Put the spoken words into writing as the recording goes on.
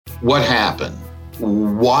What happened?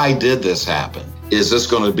 Why did this happen? Is this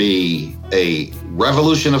going to be a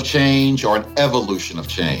revolution of change or an evolution of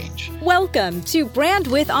change? Welcome to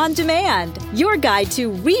Brandwidth On Demand, your guide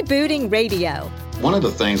to rebooting radio. One of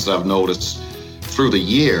the things that I've noticed through the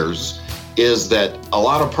years is that a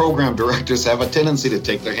lot of program directors have a tendency to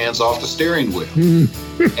take their hands off the steering wheel.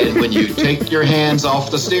 And when you take your hands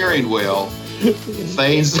off the steering wheel,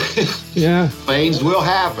 things will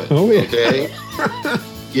happen. Oh, yeah. Okay?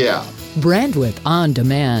 Yeah. Brandwidth On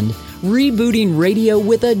Demand, rebooting radio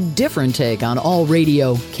with a different take on all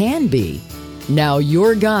radio can be. Now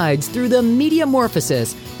your guides through the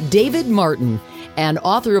Mediamorphosis, David Martin, and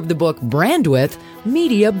author of the book Brandwidth,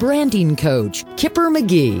 media branding coach, Kipper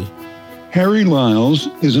McGee. Harry Lyles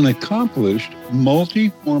is an accomplished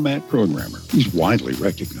multi-format programmer. He's widely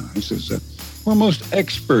recognized as a foremost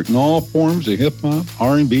expert in all forms of hip-hop,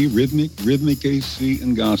 R&B, rhythmic AC,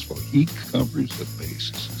 and gospel. He covers the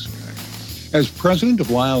bases, this guy. As president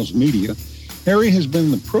of Lyles Media, Harry has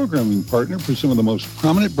been the programming partner for some of the most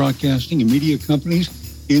prominent broadcasting and media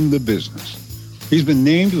companies in the business. He's been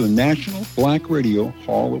named to the National Black Radio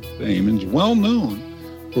Hall of Fame and is well known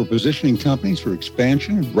for positioning companies for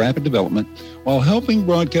expansion and rapid development while helping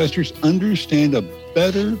broadcasters understand a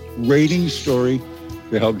better rating story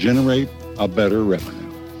to help generate a better revenue.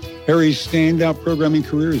 Harry's standout programming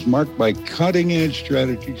career is marked by cutting-edge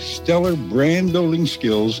strategy, stellar brand-building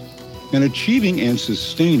skills, and achieving and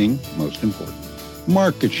sustaining, most important,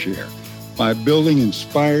 market share by building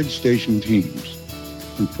inspired station teams.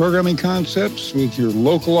 When programming concepts with your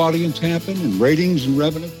local audience happen and ratings and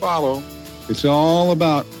revenue follow, it's all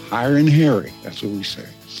about hiring Harry. That's what we say.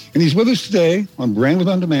 And he's with us today on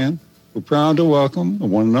Brandwidth On Demand. We're proud to welcome the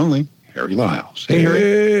one and only Harry Lyles. Hey, Harry.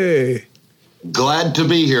 Hey. Glad to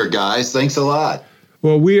be here, guys. Thanks a lot.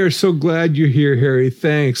 Well, we are so glad you're here, Harry.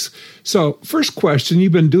 Thanks. So, first question,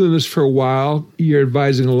 you've been doing this for a while. You're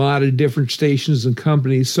advising a lot of different stations and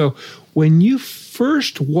companies. So, when you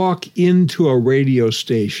first walk into a radio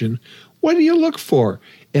station, what do you look for?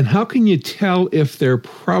 And how can you tell if they're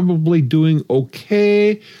probably doing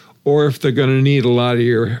okay or if they're going to need a lot of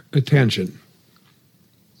your attention?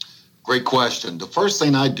 Great question. The first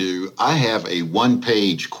thing I do, I have a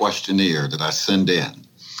one-page questionnaire that I send in.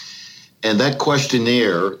 And that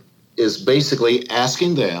questionnaire is basically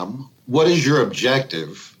asking them, what is your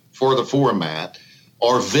objective for the format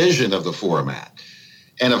or vision of the format?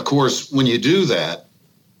 And of course, when you do that,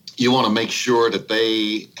 you want to make sure that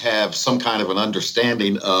they have some kind of an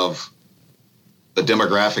understanding of the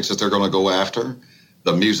demographics that they're going to go after,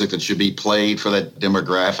 the music that should be played for that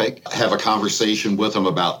demographic, have a conversation with them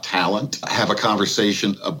about talent, have a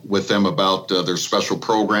conversation with them about their special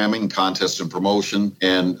programming, contest and promotion,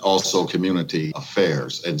 and also community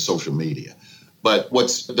affairs and social media. But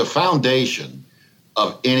what's the foundation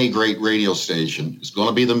of any great radio station is going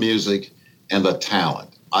to be the music and the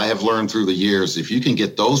talent. I have learned through the years, if you can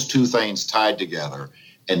get those two things tied together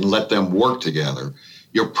and let them work together,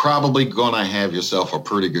 you're probably going to have yourself a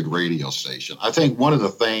pretty good radio station. I think one of the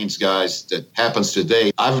things, guys, that happens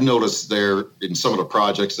today, I've noticed there in some of the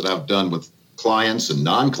projects that I've done with clients and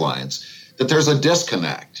non-clients, that there's a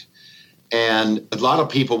disconnect. And a lot of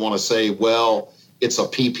people want to say, well, it's a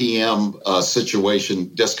PPM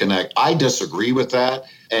situation disconnect. I disagree with that.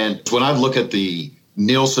 And when I look at the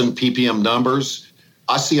Nielsen PPM numbers,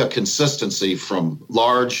 I see a consistency from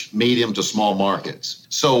large, medium to small markets.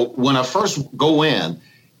 So when I first go in,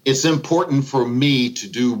 it's important for me to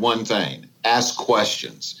do one thing, ask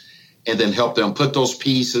questions, and then help them put those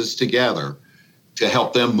pieces together to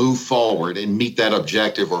help them move forward and meet that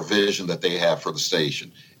objective or vision that they have for the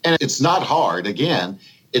station. And it's not hard. Again,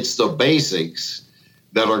 it's the basics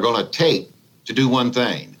that are going to take to do one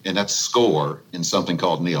thing, and that's score in something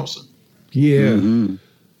called Nielsen. Yeah. Mm-hmm.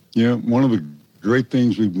 Yeah, one of the great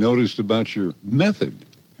things we've noticed about your method,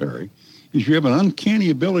 Harry, is you have an uncanny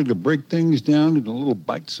ability to break things down into little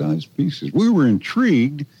bite-sized pieces. We were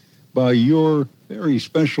intrigued by your very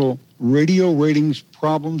special radio ratings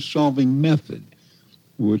problem-solving method,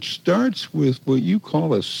 which starts with what you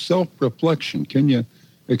call a self-reflection. Can you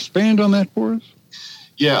expand on that for us?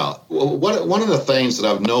 Yeah. Well, one of the things that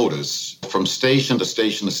I've noticed from station to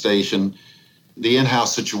station to station, the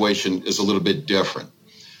in-house situation is a little bit different.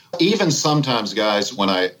 Even sometimes, guys, when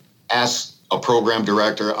I ask a program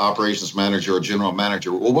director, operations manager, or general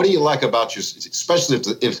manager, well, what do you like about your, especially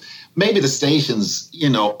if maybe the station's,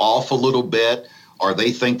 off a little bit, or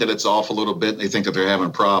they think that it's off a little bit, and they think that they're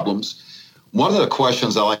having problems. One of the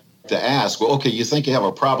questions I like to ask, well, okay, you think you have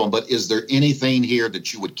a problem, but is there anything here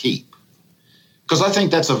that you would keep? Because I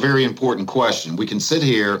think that's a very important question. We can sit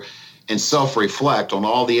here and self-reflect on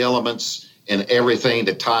all the elements and everything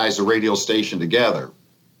that ties the radio station together.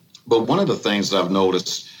 But one of the things that I've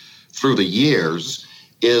noticed through the years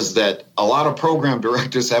is that a lot of program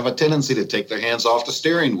directors have a tendency to take their hands off the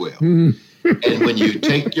steering wheel. And when you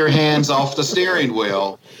take your hands off the steering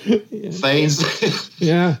wheel, things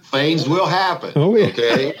will happen. Oh, yeah.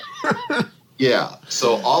 Okay? Yeah.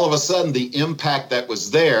 So all of a sudden, the impact that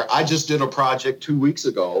was there, I just did a project 2 weeks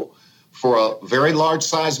ago for a very large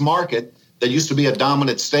size market that used to be a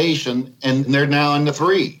dominant station, and they're now in the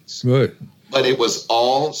threes. Right. But it was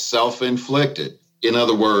all self-inflicted. In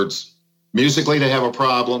other words, musically, they have a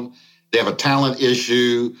problem. They have a talent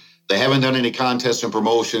issue. They haven't done any contest and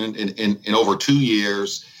promotion in over 2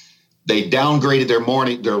 years. They downgraded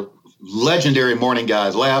their legendary morning guy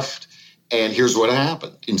left. And here's what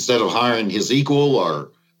happened. Instead of hiring his equal or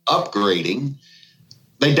upgrading,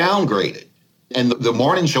 they downgraded. And the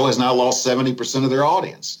morning show has now lost 70% of their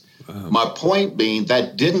audience. Wow. My point being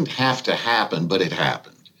that didn't have to happen, but it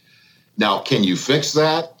happened. Now, can you fix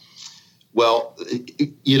that? Well,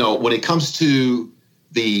 when it comes to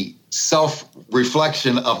the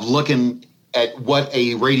self-reflection of looking at what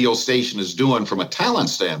a radio station is doing from a talent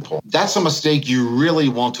standpoint, that's a mistake you really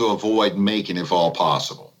want to avoid making if all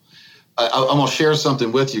possible. I'm going to share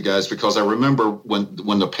something with you guys because I remember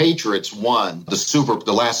when the Patriots won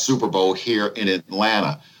the last Super Bowl here in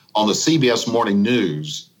Atlanta, on the CBS Morning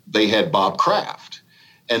News, they had Bob Kraft.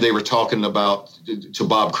 And they were talking to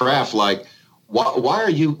Bob Kraft, like, why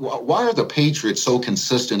are the Patriots so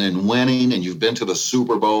consistent in winning, and you've been to the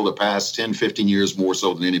Super Bowl the past 10, 15 years more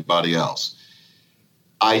so than anybody else?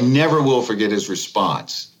 I never will forget his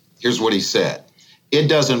response. Here's what he said. It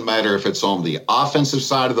doesn't matter if it's on the offensive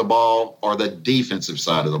side of the ball or the defensive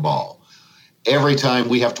side of the ball. Every time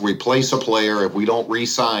we have to replace a player, if we don't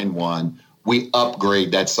re-sign one, we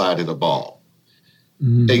upgrade that side of the ball.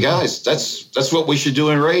 Mm-hmm. Hey, guys, that's what we should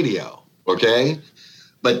do in radio, okay?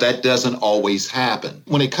 But that doesn't always happen.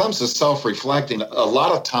 When it comes to self-reflecting, a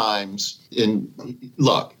lot of times,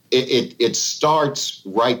 it starts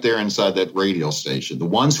right there inside that radio station. The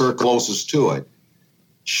ones who are closest to it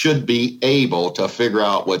should be able to figure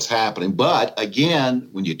out what's happening. But again,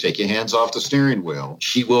 when you take your hands off the steering wheel,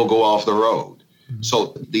 she will go off the road. Mm-hmm.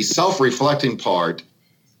 So the self-reflecting part,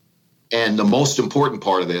 and the most important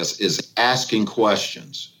part of this, is asking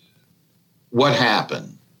questions. What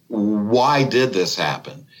happened? Why did this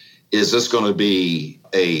happen? Is this going to be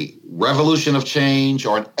a revolution of change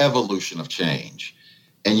or an evolution of change?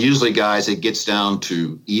 And usually, guys, it gets down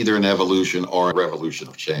to either an evolution or a revolution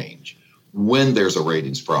of change when there's a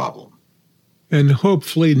ratings problem. And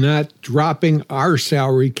hopefully not dropping our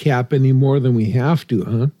salary cap any more than we have to,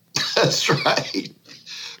 huh? That's right.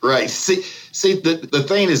 Right. See, the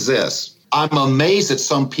thing is this. I'm amazed at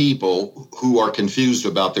some people who are confused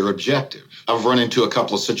about their objective. I've run into a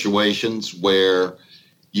couple of situations where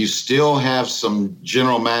you still have some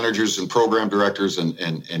general managers and program directors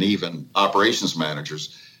and even operations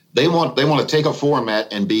managers. They want to take a format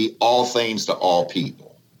and be all things to all people.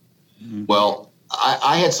 Mm-hmm. Well,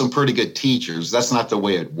 I had some pretty good teachers. That's not the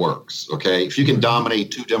way it works, okay? If you can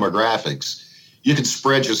dominate two demographics, you can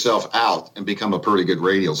spread yourself out and become a pretty good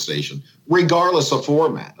radio station, regardless of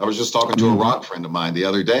format. I was just talking to a rock friend of mine the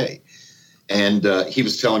other day, and he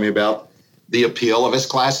was telling me about the appeal of his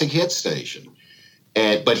classic hit station.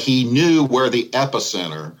 But he knew where the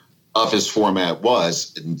epicenter of his format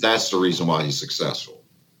was, and that's the reason why he's successful.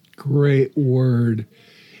 Great word.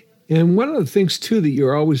 And one of the things, too, that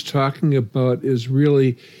you're always talking about is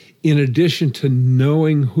really, in addition to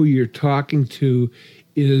knowing who you're talking to,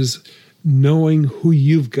 is knowing who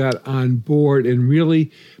you've got on board and really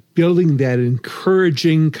building that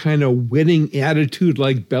encouraging kind of winning attitude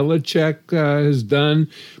like Belichick has done,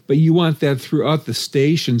 but you want that throughout the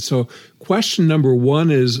station. So question number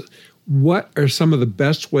one is, what are some of the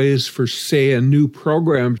best ways for, say, a new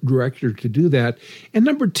program director to do that? And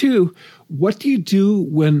number two, what do you do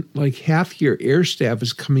when like half your air staff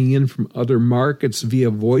is coming in from other markets via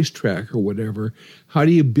voice track or whatever? How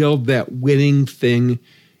do you build that winning thing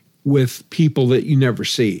with people that you never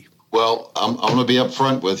see? Well, I'm going to be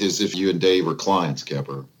upfront with you as if you and Dave are clients,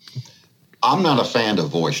 Kepper. I'm not a fan of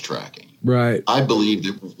voice tracking. Right. I believe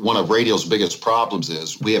that one of radio's biggest problems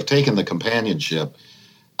is we have taken the companionship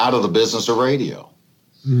out of the business of radio.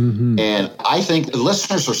 Mm-hmm. And I think the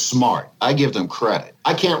listeners are smart. I give them credit.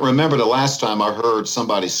 I can't remember the last time I heard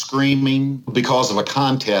somebody screaming because of a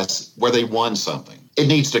contest where they won something. It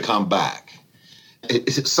needs to come back.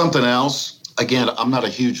 It's something else. Again, I'm not a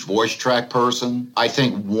huge voice track person. I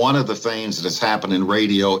think one of the things that has happened in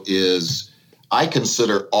radio is I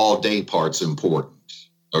consider all day parts important.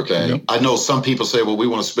 Okay. Yep. I know some people say, well, we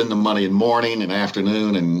want to spend the money in morning and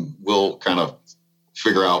afternoon, and we'll kind of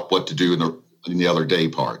figure out what to do in the other day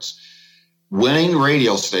parts. Winning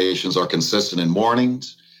radio stations are consistent in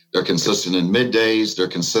mornings. They're consistent in middays. They're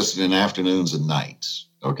consistent in afternoons and nights.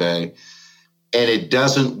 Okay. And it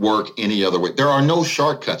doesn't work any other way. There are no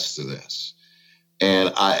shortcuts to this.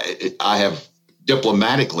 And I have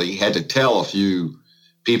diplomatically had to tell a few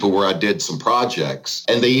people where I did some projects,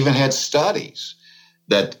 and they even had studies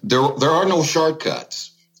that there are no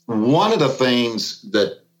shortcuts. One of the things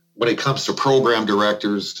that when it comes to program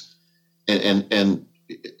directors, and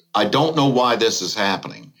I don't know why this is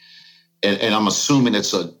happening, and I'm assuming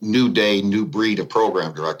it's a new day, new breed of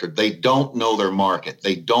program director. They don't know their market.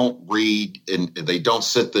 They don't read, and they don't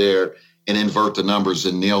sit there and invert the numbers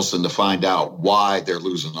in Nielsen to find out why they're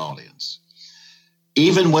losing audience.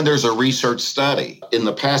 Even when there's a research study, in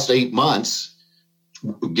the past 8 months,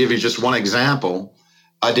 I'll give you just one example,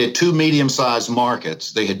 I did 2 medium-sized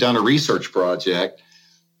markets. They had done a research project,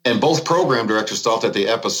 and both program directors thought that the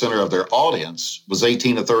epicenter of their audience was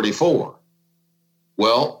 18 to 34.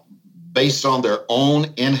 Well, based on their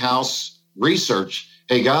own in-house research,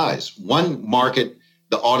 hey guys, one market,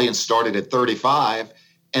 the audience started at 35,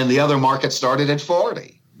 and the other market started at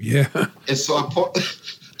 40. Yeah. And so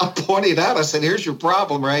I pointed out, I said, here's your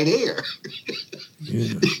problem right here.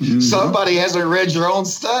 Yeah. Somebody hasn't read your own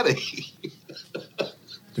study.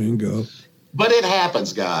 Bingo. But it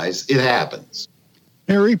happens, guys. It happens.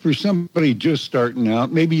 Harry, for somebody just starting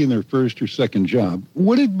out, maybe in their first or second job,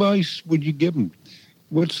 what advice would you give them?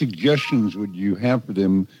 What suggestions would you have for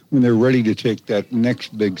them when they're ready to take that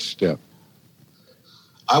next big step?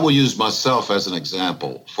 I will use myself as an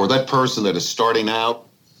example. For that person that is starting out,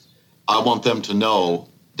 I want them to know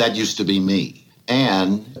that used to be me.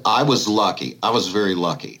 And I was lucky. I was very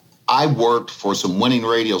lucky. I worked for some winning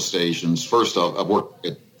radio stations. First off, I worked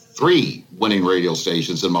at 3 winning radio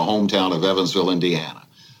stations in my hometown of Evansville, Indiana.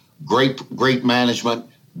 Great management,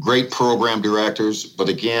 great program directors. But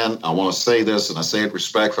again, I want to say this, and I say it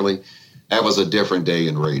respectfully, that was a different day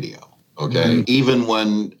in radio. Okay. Mm-hmm. Even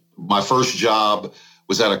when my first job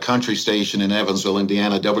was at a country station in Evansville,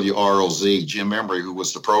 Indiana, WROZ, Jim Emery, who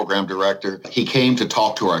was the program director. He came to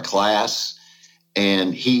talk to our class,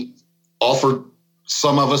 and he offered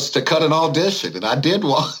some of us to cut an audition, and I did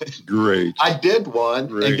one. Great. I did one,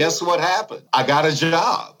 Great. And guess what happened? I got a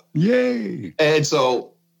job. Yay. And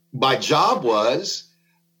so my job was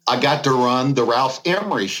I got to run the Ralph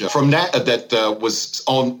Emery show from that was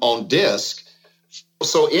on disc.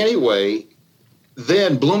 So anyway,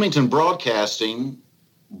 then Bloomington Broadcasting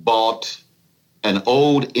bought an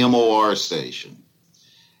old MOR station.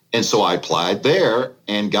 And so I applied there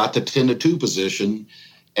and got the 10 to 2 position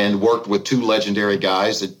and worked with 2 legendary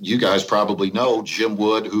guys that you guys probably know, Jim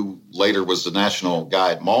Wood, who later was the national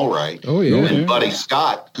guy at Mallrite. Oh, yeah. And Buddy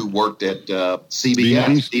Scott, who worked at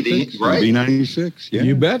CBS. Right? B96, yeah.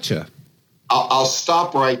 You betcha. I'll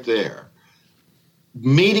stop right there.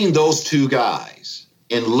 Meeting those 2 guys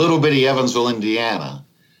in little bitty Evansville, Indiana,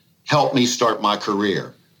 helped me start my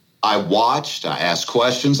career. I watched, I asked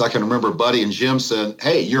questions. I can remember Buddy and Jim said,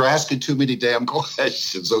 hey, you're asking too many damn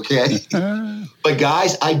questions, okay? But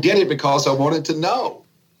guys, I did it because I wanted to know.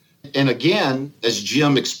 And again, as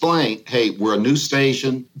Jim explained, hey, we're a new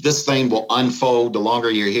station. This thing will unfold the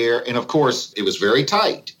longer you're here. And of course, it was very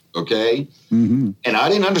tight, okay? Mm-hmm. And I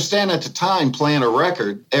didn't understand at the time playing a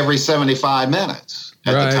record every 75 minutes.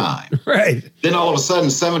 At the time. Right. Then all of a sudden,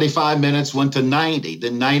 75 minutes went to 90.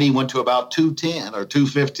 Then 90 went to about 210 or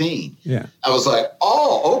 215. Yeah. I was like,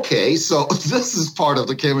 oh, okay. So this is part of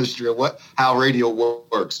the chemistry of how radio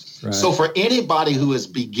works. Right. So for anybody who is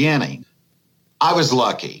beginning, I was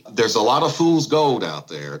lucky. There's a lot of fool's gold out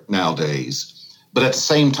there nowadays. But at the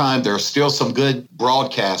same time, there are still some good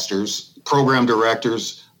broadcasters, program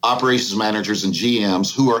directors, operations managers, and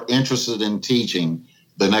GMs who are interested in teaching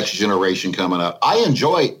the next generation coming up. I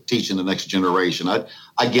enjoy teaching the next generation.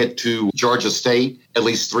 I get to Georgia State at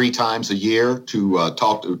least 3 times a year to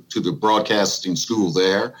talk to the broadcasting school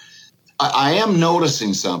there. I am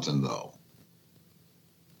noticing something, though.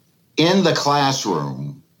 In the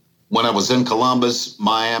classroom, when I was in Columbus,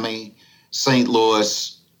 Miami, St.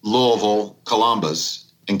 Louis, Louisville,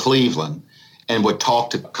 Columbus, and Cleveland, and would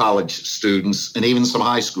talk to college students and even some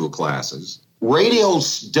high school classes, radio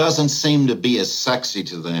doesn't seem to be as sexy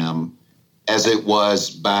to them as it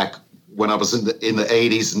was back when I was in the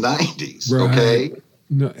 80s and 90s, right. Okay?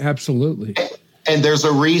 No, absolutely. And there's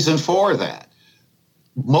a reason for that.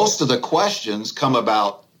 Most of the questions come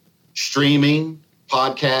about streaming,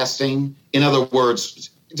 podcasting. In other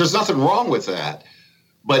words, there's nothing wrong with that,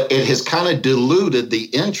 but it has kind of diluted the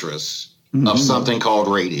interest of something called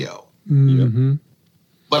radio. Mm-hmm.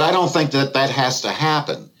 But I don't think that has to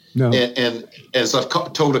happen. No. And as I've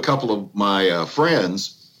told a couple of my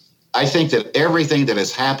friends, I think that everything that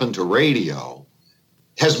has happened to radio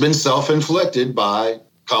has been self-inflicted by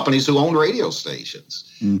companies who own radio stations.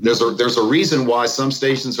 Mm-hmm. There's a reason why some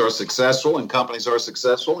stations are successful and companies are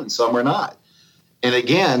successful and some are not. And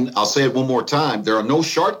again, I'll say it one more time, there are no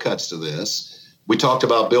shortcuts to this. We talked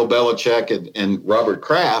about Bill Belichick and Robert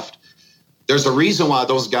Kraft. There's a reason why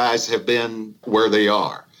those guys have been where they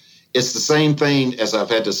are. It's the same thing as I've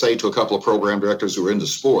had to say to a couple of program directors who are into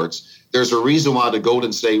sports. There's a reason why the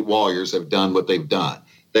Golden State Warriors have done what they've done.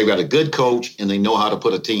 They've got a good coach and they know how to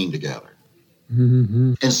put a team together.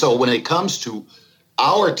 Mm-hmm. And so when it comes to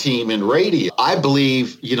our team in radio, I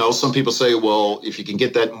believe, some people say, well, if you can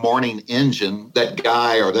get that morning engine, that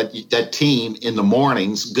guy or that team in the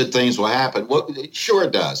mornings, good things will happen. Well, sure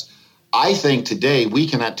it does. I think today we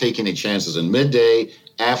cannot take any chances in midday,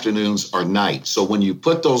 afternoons, or night. So when you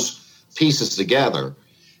put those pieces together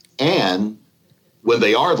and when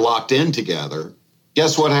they are locked in together,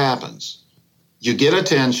 guess what happens? You get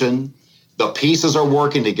attention, the pieces are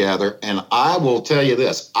working together, and I will tell you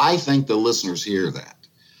this, I think the listeners hear that.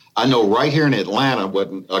 I know right here in Atlanta,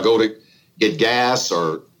 when I go to get gas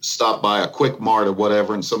or stop by a Quick Mart or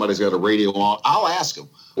whatever, and somebody's got a radio on, I'll ask them,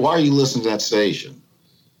 why are you listening to that station?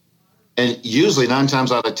 And usually 9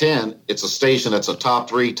 times out of 10, it's a station that's a top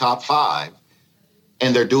 3, top 5,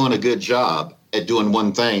 and they're doing a good job at doing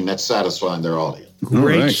one thing that's satisfying their audience.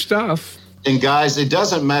 Great stuff. And guys, it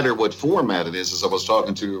doesn't matter what format it is. As I was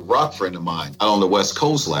talking to a rock friend of mine out on the West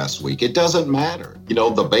Coast last week, it doesn't matter.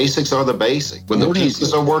 The basics are the basics. When the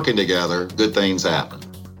pieces are working together, good things happen.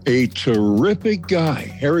 A terrific guy,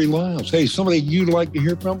 Harry Lyles. Hey, somebody you'd like to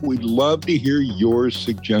hear from? We'd love to hear your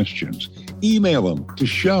suggestions. Email them to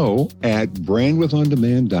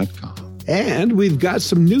show@brandwidthondemand.com. And we've got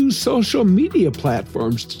some new social media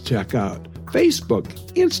platforms to check out. Facebook,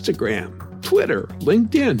 Instagram, Twitter,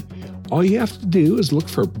 LinkedIn. All you have to do is look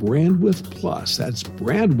for Brandwidth Plus. That's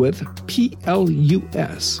Brandwidth,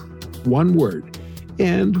 Plus, one word.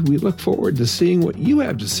 And we look forward to seeing what you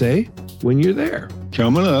have to say when you're there.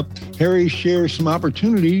 Coming up, Harry shares some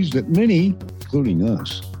opportunities that many, including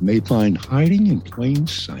us, may find hiding in plain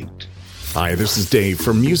sight. Hi, this is Dave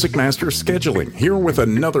from Music Master Scheduling, here with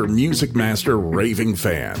another Music Master raving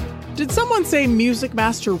fan. Did someone say Music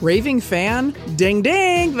Master raving fan? Ding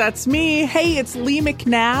ding, that's me. Hey, it's Lee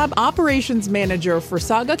McNabb, Operations Manager for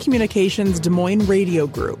Saga Communications Des Moines Radio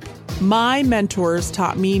Group. My mentors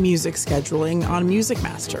taught me music scheduling on Music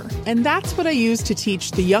Master, and that's what I use to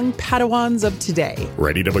teach the young Padawans of today.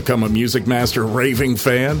 Ready to become a Music Master raving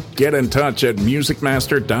fan? Get in touch at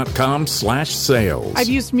musicmaster.com/sales. I've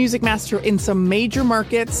used Music Master in some major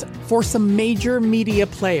markets for some major media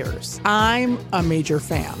players. I'm a major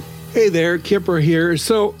fan. Hey there, Kipper here.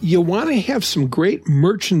 So you want to have some great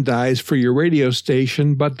merchandise for your radio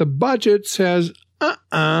station, but the budget says,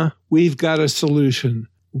 we've got a solution.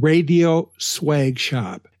 Radio Swag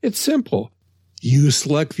Shop. It's simple. You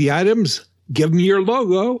select the items, give them your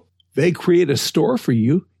logo, they create a store for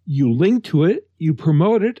you, you link to it, you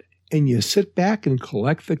promote it, and you sit back and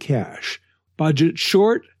collect the cash. Budget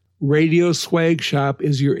short? Radio Swag Shop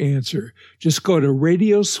is your answer. Just go to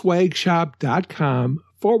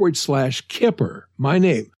radioswagshop.com/Kipper. My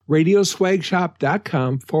name,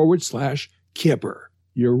 radioswagshop.com/Kipper.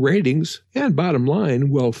 Your ratings and bottom line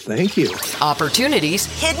will thank you. Opportunities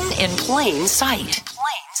hidden in plain sight.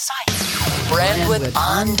 Brandwidth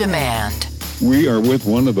On Demand. We are with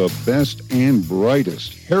one of the best and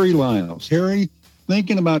brightest, Harry Lyles. Harry,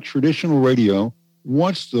 thinking about traditional radio,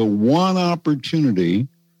 what's the one opportunity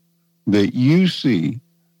that you see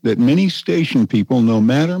that many station people, no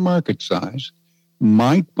matter market size,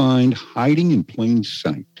 might find hiding in plain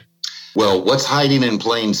sight? Well, what's hiding in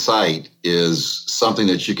plain sight is something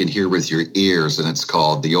that you can hear with your ears, and it's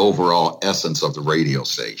called the overall essence of the radio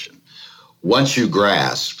station. Once you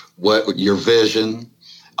grasp what your vision,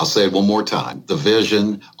 I'll say it one more time, the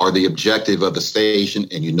vision or the objective of the station,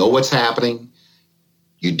 and you know what's happening,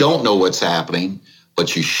 you don't know what's happening,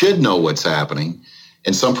 but you should know what's happening.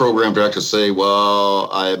 And some program directors say, well,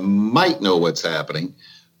 I might know what's happening,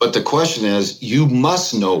 but the question is, you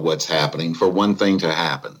must know what's happening for one thing to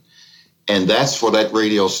happen. And that's for that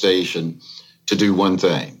radio station to do one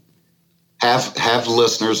thing. Have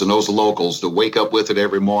listeners and those locals to wake up with it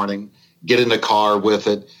every morning, get in the car with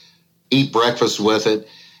it, eat breakfast with it.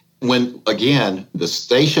 When, again, the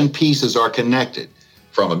station pieces are connected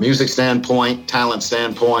from a music standpoint, talent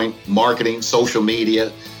standpoint, marketing, social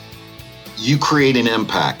media, you create an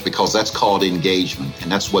impact because that's called engagement,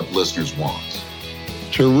 and that's what listeners want.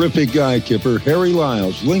 Terrific guy, Kipper. Harry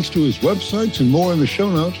Lyles. Links to his websites and more in the show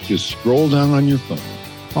notes. Just scroll down on your phone.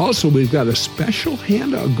 Also, we've got a special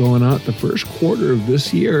handout going out the first quarter of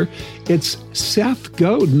this year. It's Seth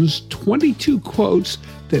Godin's 22 quotes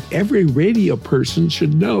that every radio person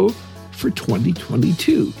should know for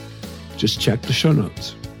 2022. Just check the show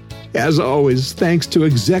notes. As always, thanks to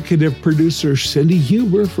executive producer Cindy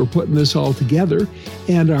Huber for putting this all together,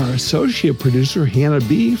 and our associate producer Hannah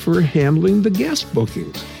B. for handling the guest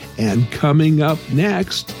bookings. And coming up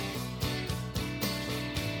next...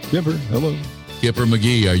 Kipper, hello. Kipper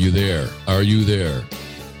McGee, are you there? Are you there?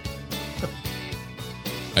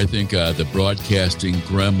 I think the broadcasting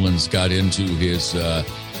gremlins got into his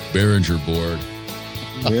Behringer board.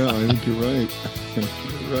 Yeah, I think you're right.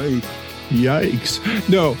 You're right. Yikes.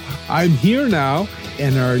 No, I'm here now,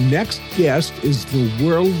 and our next guest is the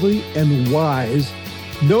worldly and wise,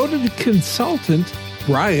 noted consultant,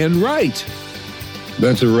 Brian Wright.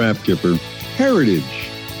 That's a wrap, Kipper. Heritage,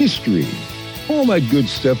 history, all that good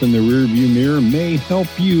stuff in the rearview mirror may help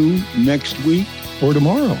you next week or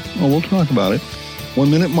tomorrow. Well, we'll talk about it. 1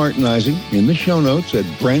 Minute Martinizing in the show notes at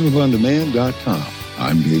brandwidthondemand.com.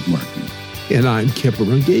 I'm Dave Martin. And I'm Kipper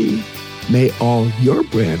McGee. May all your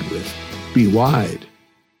bandwidth be wide.